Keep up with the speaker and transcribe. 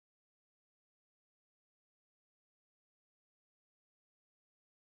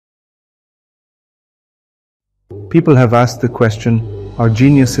People have asked the question, are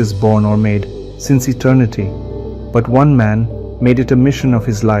geniuses born or made, since eternity? But one man made it a mission of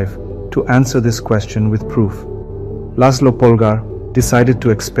his life to answer this question with proof. Laszlo Polgar decided to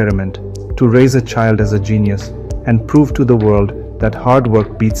experiment, to raise a child as a genius, and prove to the world that hard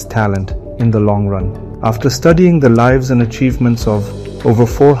work beats talent in the long run. After studying the lives and achievements of over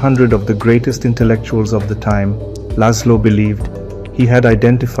 400 of the greatest intellectuals of the time, Laszlo believed he had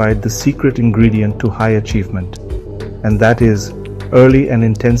identified the secret ingredient to high achievement, and that is early and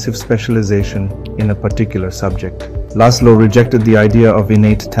intensive specialization in a particular subject. Laszlo rejected the idea of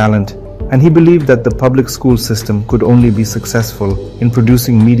innate talent, and he believed that the public school system could only be successful in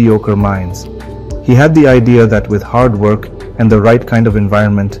producing mediocre minds. He had the idea that with hard work and the right kind of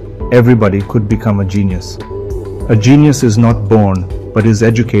environment, everybody could become a genius. A genius is not born, but is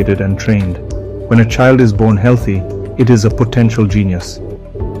educated and trained. When a child is born healthy, it is a potential genius.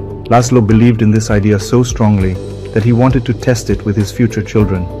 Laszlo believed in this idea so strongly that he wanted to test it with his future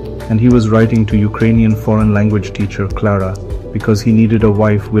children, and he was writing to Ukrainian foreign language teacher Clara because he needed a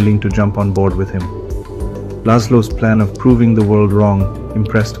wife willing to jump on board with him. Laszlo's plan of proving the world wrong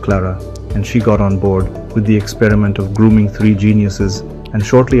impressed Clara, and she got on board with the experiment of grooming 3 geniuses, and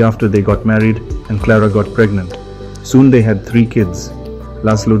shortly after they got married and Clara got pregnant. Soon they had 3 kids.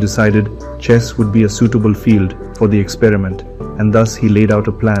 Laszlo decided chess would be a suitable field for the experiment, and thus he laid out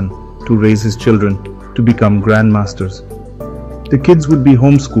a plan to raise his children to become grandmasters. The kids would be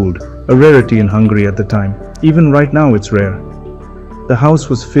homeschooled, a rarity in Hungary at the time. Even right now it's rare. The house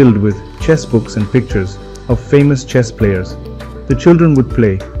was filled with chess books and pictures of famous chess players. The children would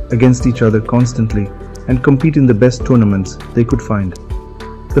play against each other constantly and compete in the best tournaments they could find.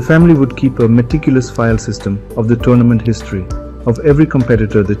 The family would keep a meticulous file system of the tournament history of every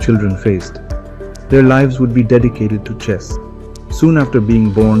competitor the children faced. Their lives would be dedicated to chess. Soon after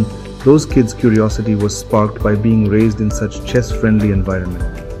being born, those kids' curiosity was sparked by being raised in such chess-friendly environment.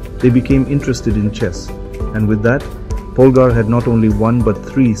 They became interested in chess, and with that, Polgar had not only 1 but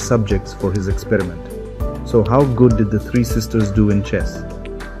 3 subjects for his experiment. So how good did the 3 sisters do in chess?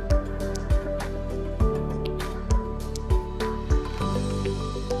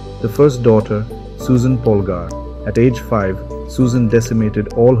 The first daughter, Susan Polgar. At age 5, Susan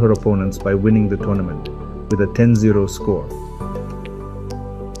decimated all her opponents by winning the tournament with a 10-0 score.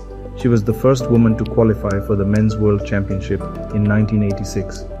 She was the first woman to qualify for the Men's World Championship in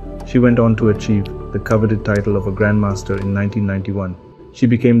 1986. She went on to achieve the coveted title of a Grandmaster in 1991. She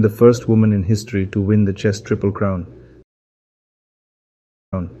became the first woman in history to win the chess Triple Crown.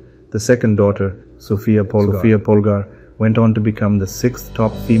 The second daughter, Sophia Polgar, went on to become the 6th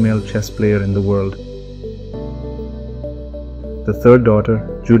top female chess player in the world. The third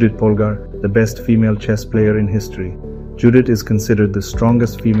daughter, Judith Polgar, the best female chess player in history. Judith is considered the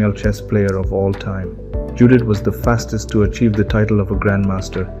strongest female chess player of all time. Judith was the fastest to achieve the title of a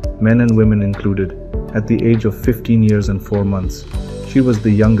Grandmaster, men and women included, at the age of 15 years and 4 months. She was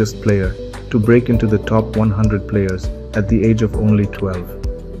the youngest player to break into the top 100 players at the age of only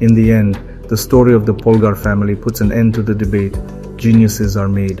 12. In the end, the story of the Polgar family puts an end to the debate, geniuses are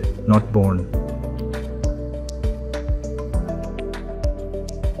made, not born.